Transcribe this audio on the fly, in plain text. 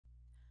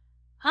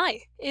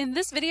Hi, in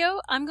this video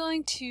I'm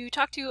going to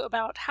talk to you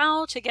about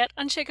how to get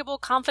unshakable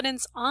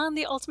confidence on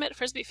the ultimate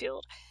Frisbee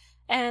field.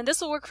 And this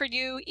will work for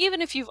you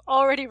even if you've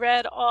already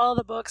read all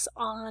the books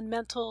on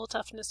mental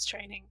toughness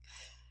training.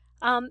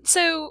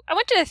 So I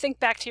want you to think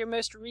back to your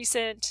most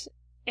recent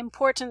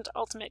important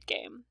ultimate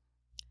game.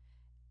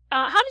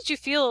 How did you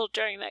feel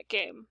during that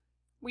game?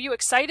 Were you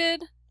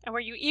excited and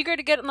were you eager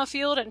to get on the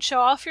field and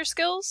show off your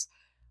skills?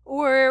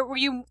 Or were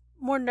you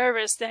more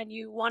nervous than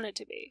you wanted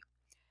to be?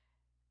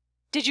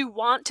 Did you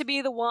want to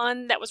be the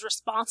one that was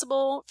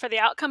responsible for the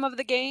outcome of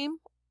the game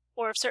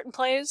or of certain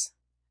plays?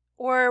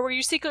 Or were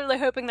you secretly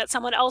hoping that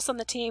someone else on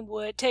the team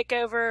would take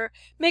over,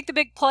 make the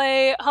big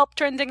play, help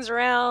turn things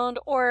around,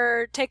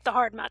 or take the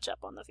hard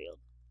matchup on the field?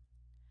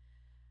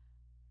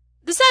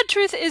 The sad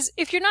truth is,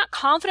 if you're not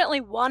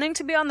confidently wanting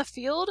to be on the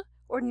field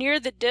or near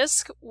the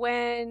disc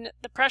when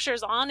the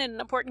pressure's on in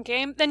an important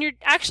game, then you're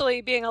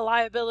actually being a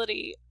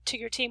liability to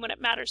your team when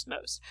it matters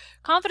most.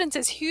 Confidence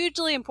is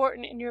hugely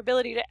important in your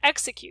ability to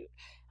execute,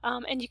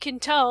 and you can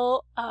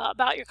tell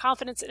about your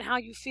confidence and how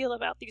you feel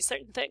about these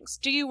certain things.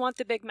 Do you want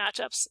the big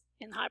matchups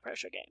in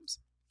high-pressure games?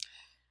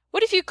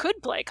 What if you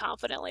could play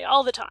confidently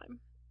all the time?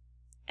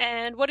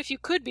 And what if you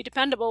could be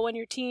dependable when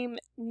your team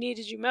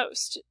needed you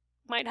most?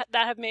 Might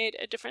that have made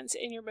a difference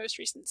in your most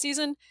recent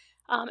season?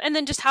 And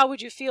then just how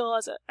would you feel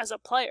as a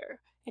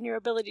player and your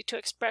ability to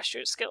express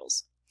your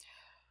skills?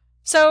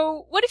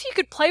 So what if you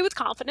could play with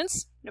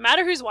confidence, no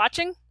matter who's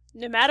watching,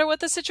 no matter what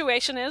the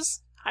situation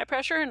is, high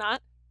pressure or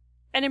not,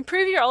 and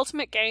improve your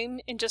ultimate game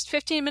in just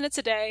 15 minutes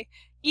a day,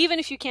 even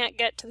if you can't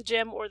get to the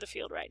gym or the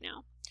field right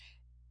now?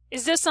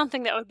 Is this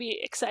something that would be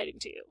exciting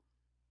to you?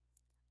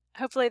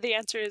 Hopefully the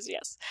answer is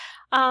yes.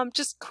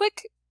 Just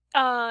quick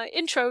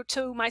intro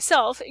to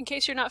myself, in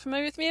case you're not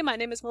familiar with me. My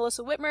name is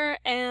Melissa Whitmer,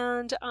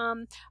 and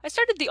I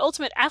started the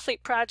Ultimate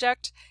Athlete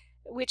Project,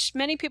 which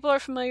many people are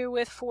familiar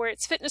with for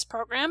its fitness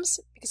programs,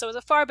 because I was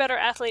a far better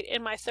athlete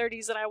in my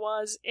 30s than I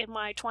was in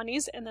my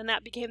 20s, and then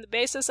that became the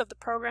basis of the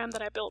program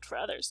that I built for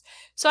others.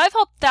 So I've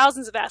helped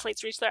thousands of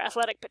athletes reach their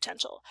athletic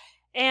potential.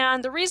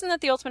 And the reason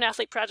that the Ultimate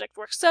Athlete Project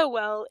works so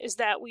well is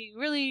that we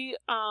really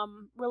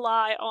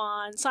rely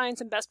on science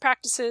and best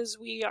practices.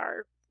 We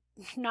are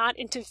not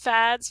into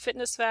fads,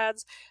 fitness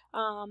fads,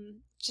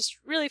 just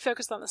really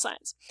focused on the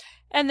science.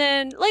 And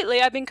then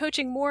lately I've been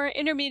coaching more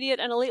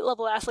intermediate and elite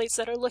level athletes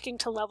that are looking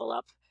to level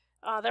up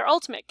their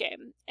ultimate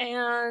game,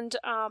 and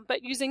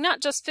but using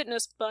not just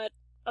fitness but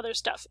other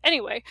stuff.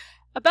 Anyway,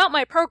 about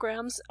my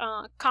programs,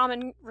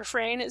 common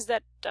refrain is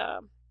that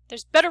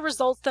there's better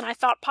results than I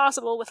thought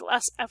possible with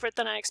less effort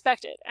than I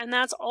expected, and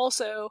that's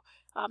also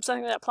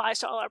something that applies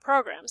to all our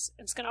programs.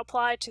 It's going to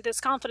apply to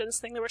this confidence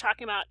thing that we're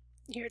talking about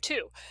here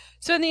too.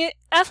 So in the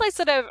athletes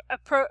that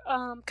I've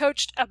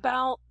coached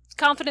about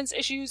confidence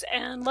issues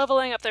and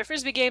leveling up their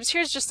Frisbee games,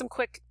 here's just some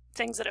quick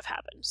things that have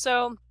happened.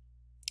 So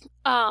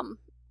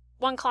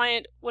one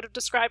client would have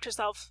described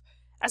herself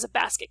as a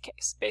basket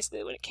case,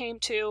 basically, when it came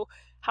to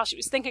how she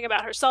was thinking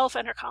about herself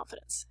and her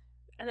confidence.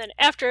 And then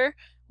after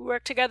we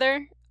worked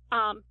together,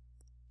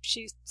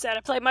 she said,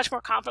 I played much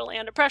more confidently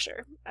under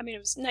pressure. I mean, it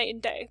was night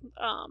and day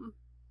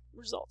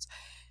results.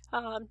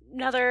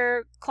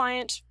 Another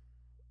client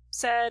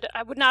said,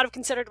 I would not have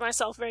considered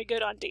myself very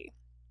good on D,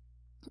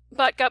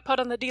 but got put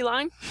on the D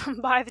line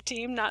by the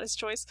team, not his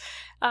choice.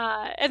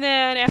 And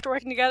then after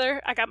working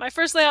together, I got my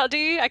first layout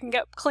D. I can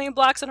get clean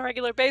blocks on a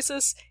regular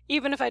basis,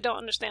 even if I don't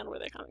understand where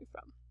they're coming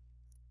from.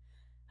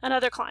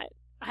 Another client,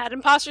 I had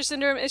imposter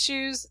syndrome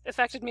issues,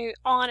 affected me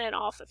on and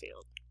off the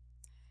field.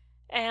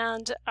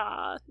 And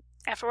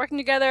after working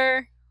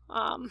together,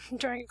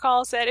 during a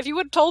call, said, if you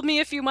would have told me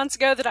a few months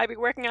ago that I'd be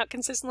working out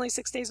consistently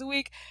 6 days a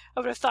week,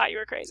 I would have thought you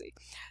were crazy.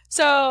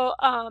 So,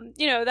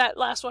 you know, that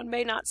last one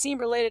may not seem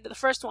related to the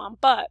first one,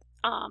 but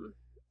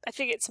I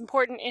think it's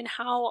important in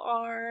how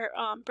our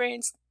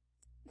brains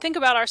think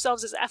about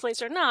ourselves as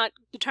athletes or not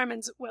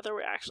determines whether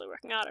we're actually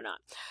working out or not.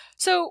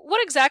 So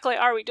what exactly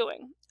are we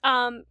doing?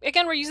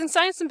 Again, we're using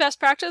science and best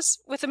practice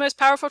with the most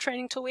powerful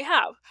training tool we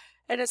have.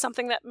 And it's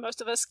something that most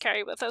of us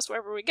carry with us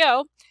wherever we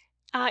go.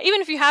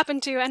 Even if you happen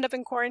to end up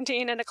in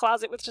quarantine in a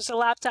closet with just a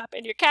laptop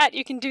and your cat,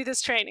 you can do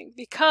this training,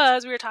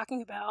 because we were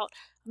talking about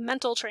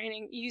mental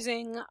training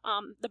using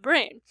the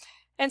brain.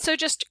 And so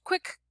just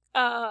quick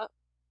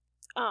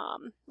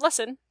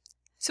lesson.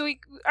 So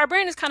our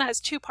brain kind of has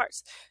two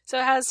parts. So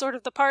it has sort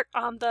of the part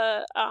on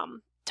the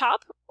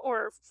top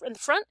or in the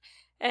front,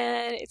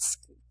 and it's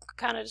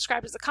kind of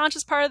described as the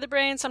conscious part of the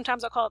brain.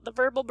 Sometimes I'll call it the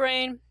verbal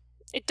brain.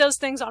 It does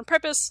things on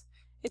purpose.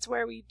 It's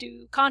where we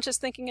do conscious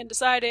thinking and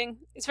deciding.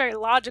 It's very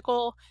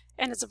logical,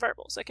 and it's a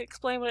verbal, so it can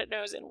explain what it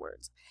knows in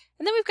words.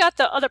 And then we've got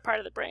the other part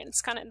of the brain.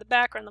 It's kind of in the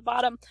back or in the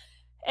bottom.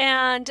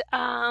 And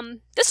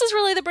this is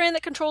really the brain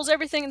that controls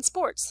everything in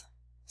sports.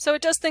 So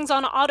it does things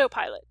on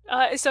autopilot.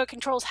 So it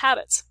controls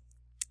habits.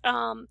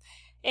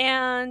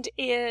 And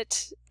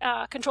it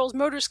controls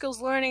motor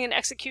skills learning and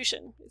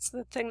execution. It's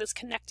the thing that's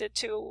connected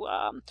to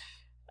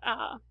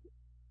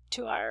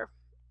our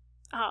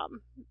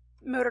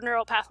motor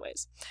neural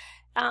pathways.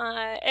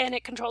 And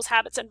it controls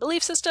habits and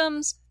belief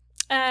systems,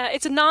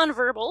 It's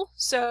nonverbal,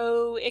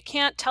 so it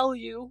can't tell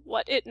you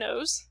what it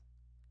knows.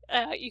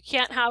 You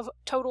can't have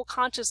total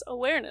conscious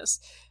awareness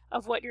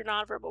of what your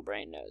nonverbal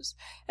brain knows.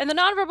 And the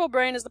nonverbal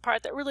brain is the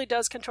part that really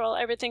does control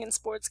everything in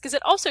sports, because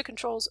it also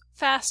controls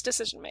fast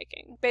decision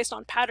making based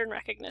on pattern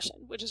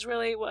recognition, which is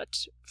really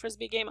what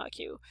Frisbee game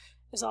IQ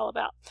is all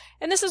about.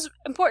 And this is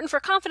important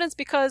for confidence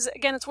because,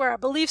 again, it's where our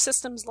belief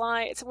systems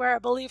lie. It's where our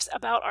beliefs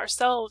about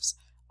ourselves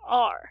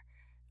are.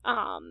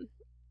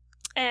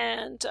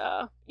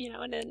 You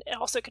know, and then it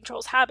also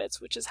controls habits,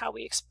 which is how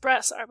we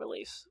express our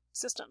belief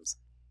systems.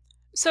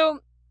 So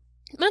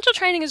mental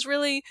training is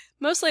really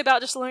mostly about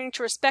just learning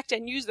to respect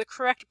and use the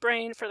correct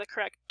brain for the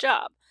correct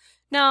job.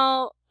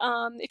 Now,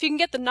 if you can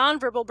get the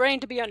nonverbal brain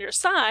to be on your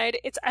side,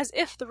 it's as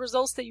if the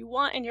results that you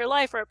want in your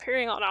life are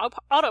appearing on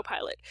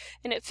autopilot.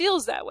 And it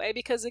feels that way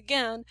because,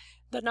 again,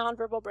 the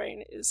nonverbal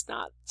brain is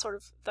not sort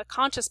of the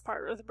conscious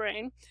part of the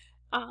brain.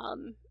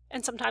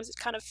 And sometimes it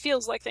kind of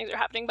feels like things are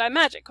happening by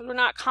magic because we're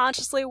not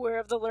consciously aware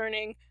of the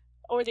learning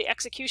or the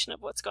execution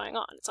of what's going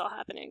on. It's all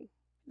happening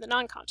in the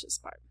non-conscious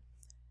part.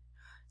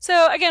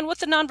 So again, what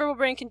the nonverbal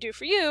brain can do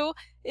for you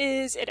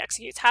is it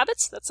executes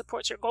habits that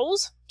supports your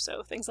goals.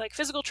 So things like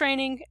physical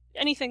training,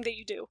 anything that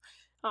you do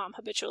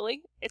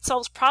habitually. It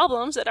solves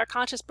problems that our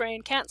conscious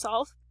brain can't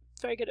solve.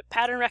 It's very good at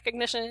pattern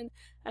recognition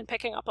and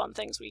picking up on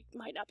things we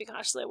might not be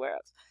consciously aware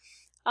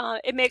of.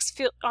 It makes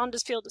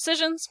on-field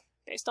decisions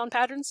based on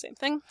patterns, same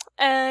thing.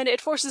 And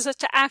it forces us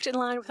to act in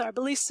line with our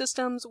belief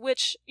systems,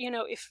 which, you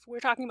know, if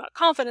we're talking about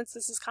confidence,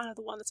 this is kind of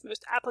the one that's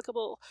most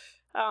applicable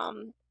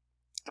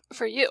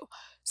for you.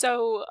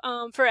 So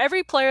for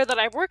every player that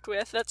I've worked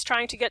with that's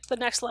trying to get to the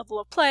next level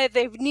of play,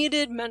 they've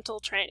needed mental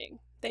training.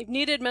 They've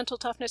needed mental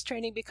toughness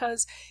training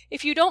because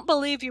if you don't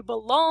believe you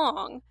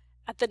belong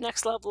at the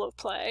next level of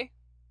play,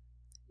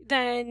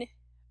 then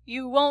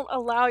you won't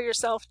allow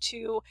yourself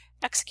to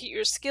execute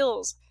your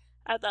skills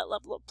at that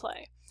level of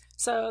play.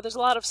 So there's a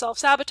lot of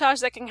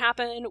self-sabotage that can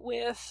happen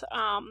with,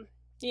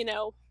 you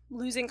know,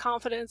 losing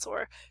confidence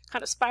or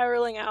kind of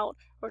spiraling out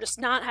or just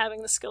not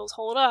having the skills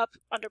hold up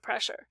under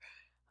pressure.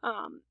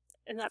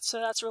 And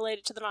that's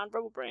related to the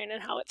nonverbal brain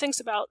and how it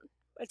thinks about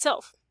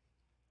itself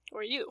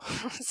or you.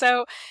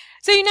 So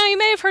you know, you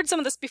may have heard some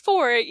of this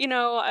before, you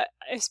know,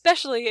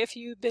 especially if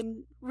you've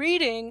been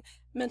reading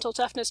mental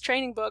toughness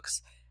training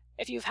books.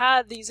 If you've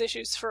had these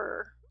issues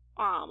for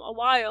a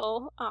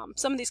while,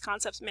 some of these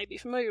concepts may be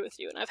familiar with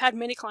you. And I've had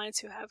many clients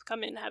who have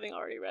come in having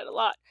already read a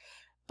lot.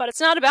 But it's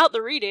not about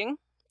the reading.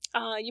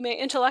 You may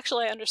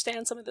intellectually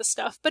understand some of this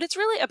stuff, but it's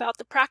really about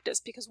the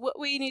practice, because what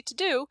we need to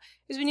do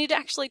is we need to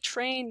actually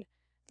train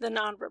the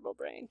nonverbal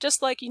brain.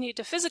 Just like you need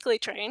to physically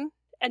train,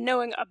 and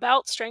knowing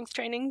about strength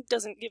training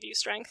doesn't give you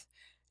strength.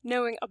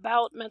 Knowing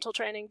about mental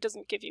training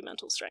doesn't give you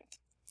mental strength.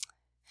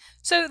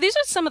 So these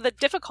are some of the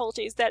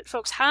difficulties that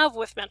folks have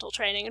with mental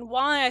training and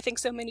why I think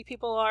so many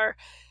people are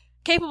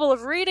capable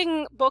of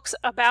reading books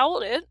about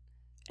it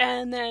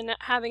and then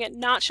having it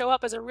not show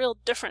up as a real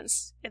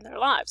difference in their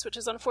lives, which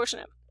is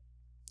unfortunate.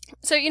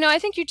 So, you know, I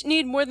think you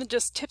need more than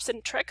just tips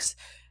and tricks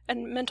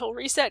and mental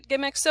reset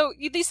gimmicks. So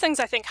these things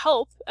I think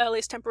help, at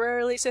least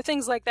temporarily. So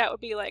things like that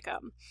would be like,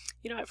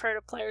 you know, I've heard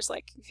of players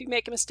like, if you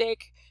make a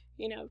mistake,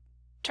 you know,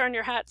 turn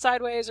your hat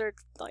sideways or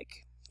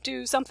like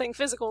do something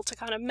physical to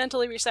kind of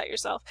mentally reset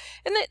yourself.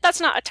 And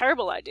that's not a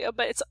terrible idea,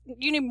 but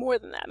you need more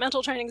than that.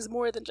 Mental training is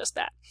more than just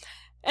that.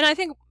 And I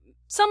think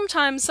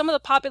sometimes some of the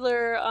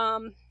popular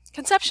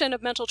conception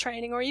of mental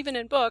training, or even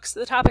in books,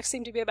 the topics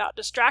seem to be about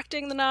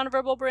distracting the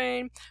nonverbal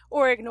brain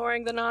or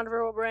ignoring the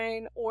nonverbal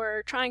brain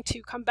or trying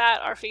to combat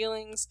our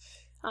feelings,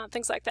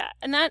 things like that.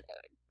 And that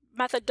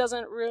method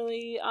doesn't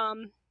really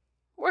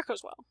work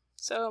as well.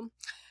 So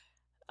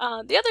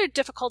the other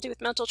difficulty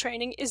with mental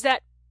training is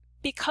that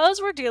because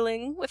we're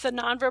dealing with a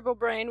nonverbal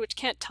brain which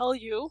can't tell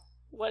you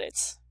what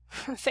it's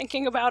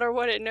thinking about or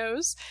what it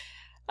knows,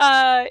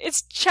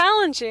 it's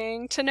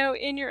challenging to know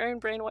in your own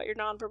brain what your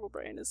nonverbal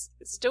brain is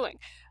doing.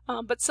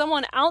 But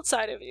someone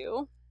outside of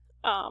you,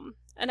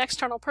 an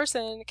external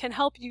person, can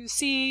help you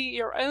see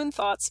your own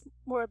thoughts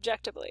more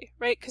objectively,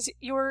 right? Because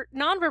your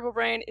nonverbal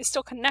brain is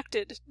still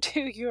connected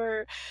to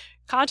your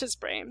conscious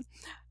brain,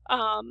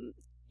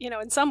 you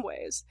know, in some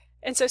ways.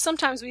 And so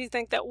sometimes we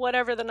think that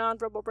whatever the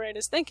nonverbal brain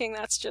is thinking,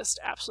 that's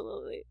just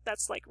absolutely,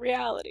 that's like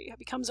reality. It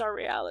becomes our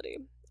reality.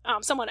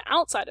 Someone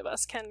outside of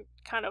us can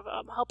kind of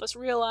help us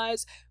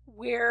realize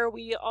where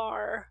we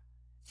are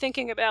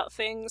thinking about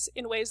things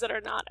in ways that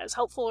are not as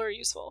helpful or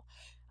useful,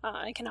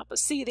 and can help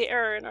us see the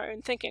error in our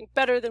own thinking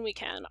better than we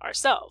can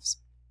ourselves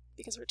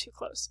because we're too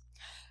close.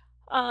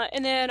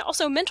 And then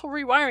also mental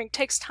rewiring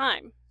takes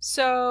time.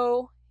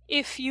 So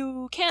if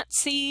you can't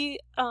see,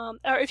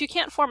 or if you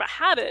can't form a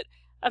habit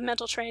of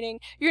mental training,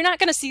 you're not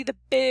going to see the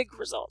big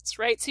results,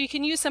 right? So you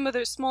can use some of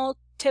those small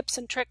tips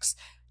and tricks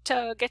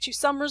to get you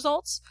some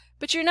results,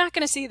 but you're not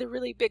going to see the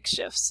really big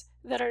shifts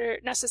that are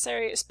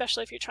necessary,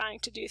 especially if you're trying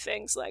to do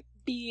things like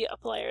be a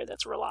player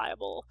that's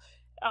reliable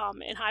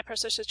in high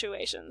pressure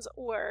situations,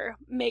 or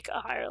make a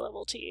higher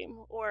level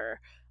team, or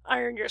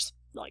earn your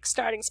like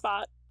starting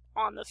spot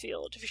on the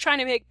field. If you're trying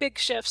to make big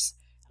shifts,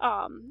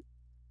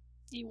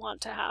 you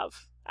want to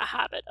have a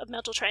habit of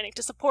mental training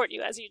to support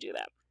you as you do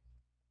that.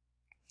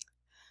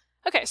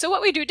 Okay, so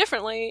what we do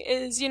differently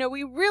is,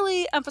 we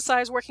really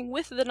emphasize working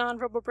with the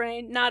nonverbal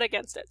brain, not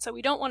against it. So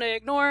we don't want to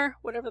ignore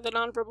whatever the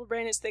nonverbal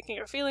brain is thinking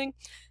or feeling.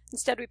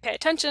 Instead, we pay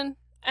attention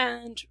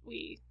and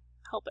we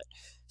help it.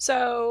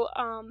 So,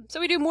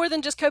 so we do more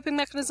than just coping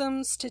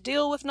mechanisms to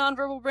deal with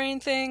nonverbal brain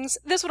things.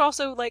 This would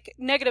also, like,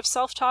 negative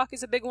self-talk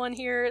is a big one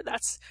here.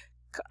 That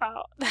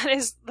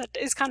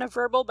is kind of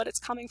verbal, but it's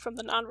coming from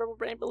the nonverbal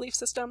brain belief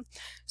system.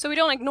 So we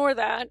don't ignore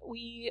that.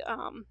 We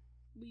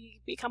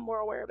become more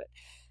aware of it.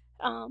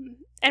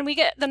 And we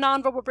get the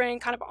nonverbal brain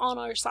kind of on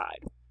our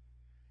side.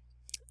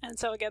 And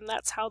so again,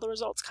 that's how the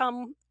results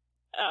come.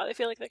 They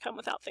feel like they come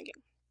without thinking.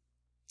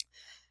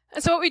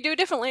 And so what we do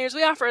differently is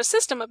we offer a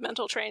system of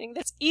mental training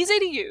that's easy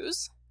to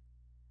use.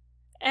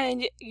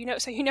 And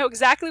so you know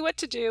exactly what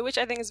to do, which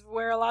I think is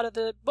where a lot of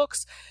the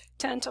books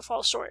tend to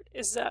fall short,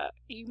 is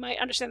you might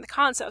understand the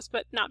concepts,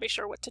 but not be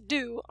sure what to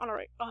do on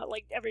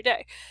like every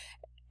day.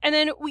 And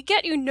then we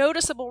get you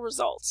noticeable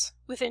results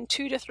within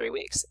 2 to 3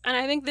 weeks. And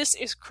I think this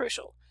is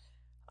crucial.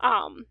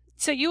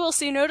 So you will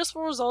see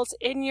noticeable results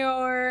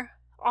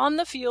on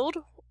the field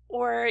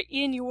or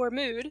in your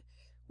mood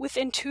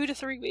within 2 to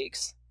 3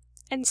 weeks.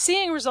 And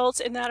seeing results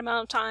in that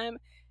amount of time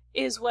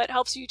is what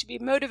helps you to be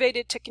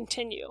motivated to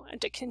continue and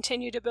to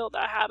continue to build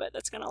that habit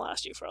that's going to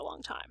last you for a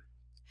long time.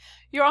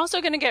 You're also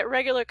going to get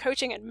regular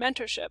coaching and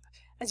mentorship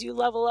as you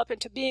level up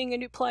into being a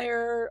new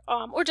player,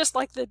 or just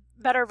like the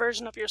better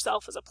version of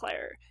yourself as a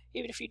player,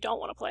 even if you don't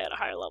want to play at a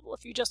higher level.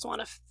 If you just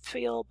want to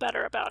feel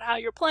better about how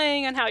you're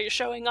playing and how you're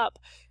showing up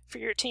for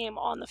your team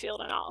on the field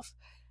and off.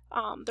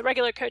 The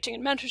regular coaching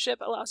and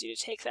mentorship allows you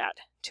to take that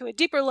to a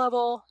deeper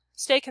level,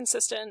 stay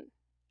consistent,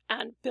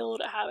 and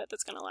build a habit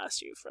that's going to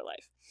last you for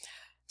life.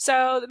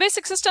 So the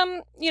basic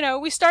system,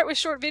 we start with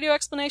short video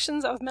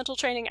explanations of mental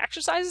training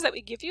exercises that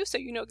we give you so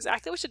you know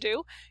exactly what to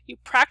do. You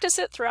practice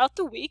it throughout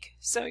the week,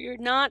 so you're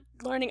not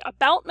learning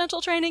about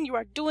mental training, you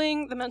are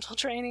doing the mental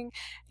training.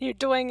 You're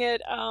doing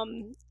it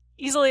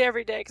easily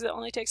every day because it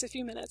only takes a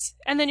few minutes.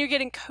 And then you're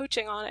getting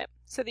coaching on it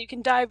so that you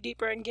can dive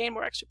deeper and gain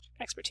more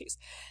expertise.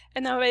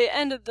 And then by the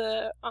end of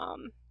the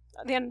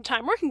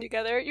time working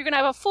together, you're going to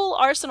have a full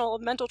arsenal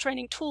of mental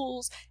training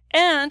tools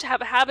and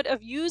have a habit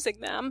of using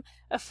them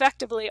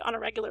effectively on a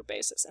regular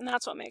basis. And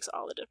that's what makes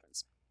all the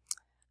difference.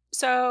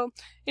 So,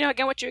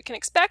 again, what you can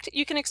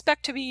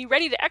expect to be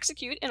ready to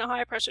execute in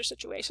high pressure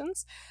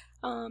situations,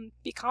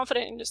 be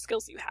confident in the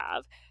skills you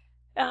have,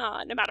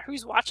 no matter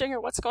who's watching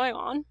or what's going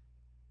on.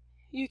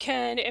 You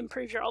can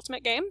improve your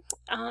ultimate game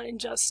in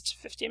just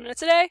 15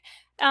 minutes a day,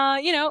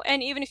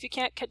 and even if you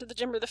can't get to the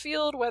gym or the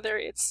field, whether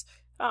it's,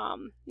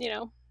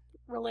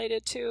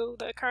 related to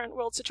the current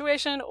world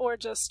situation or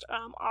just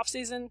off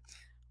season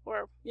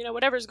or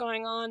whatever's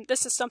going on,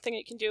 this is something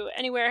you can do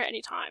anywhere,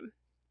 anytime.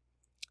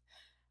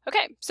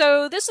 Okay,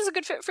 so this is a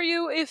good fit for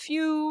you if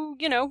you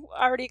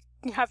already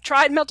have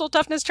tried mental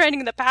toughness training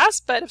in the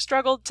past but have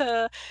struggled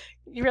to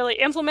really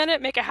implement it,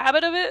 make a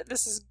habit of it.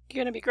 This is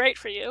going to be great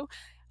for you.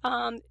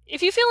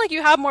 If you feel like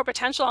you have more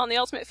potential on the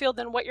ultimate field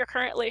than what you're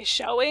currently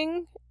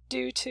showing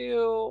due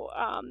to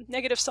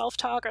negative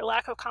self-talk or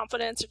lack of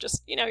confidence, or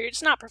just, you're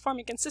just not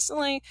performing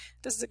consistently,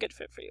 this is a good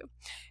fit for you.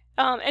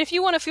 And if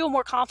you want to feel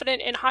more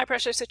confident in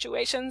high-pressure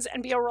situations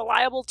and be a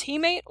reliable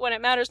teammate when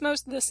it matters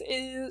most, this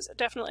is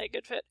definitely a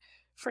good fit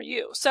for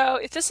you. So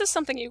if this is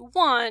something you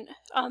want,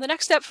 the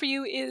next step for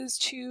you is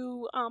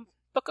to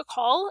book a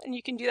call, and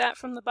you can do that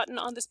from the button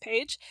on this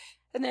page.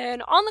 And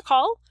then on the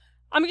call,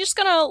 I'm just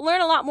going to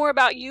learn a lot more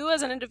about you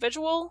as an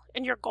individual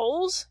and your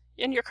goals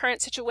in your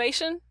current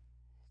situation,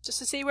 just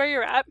to see where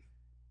you're at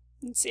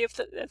and see if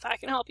I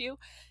can help you.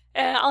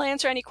 And I'll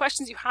answer any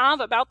questions you have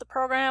about the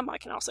program. I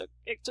can also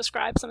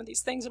describe some of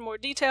these things in more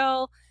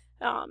detail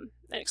and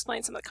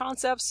explain some of the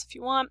concepts if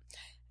you want.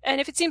 And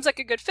if it seems like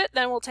a good fit,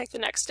 then we'll take the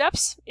next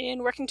steps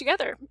in working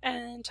together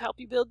and help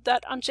you build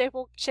that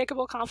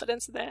unshakable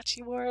confidence that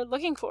you were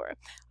looking for,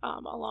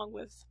 along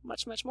with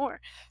much, much more.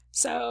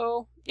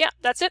 So yeah,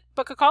 that's it.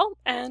 Book a call,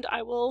 and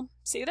I will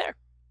see you there.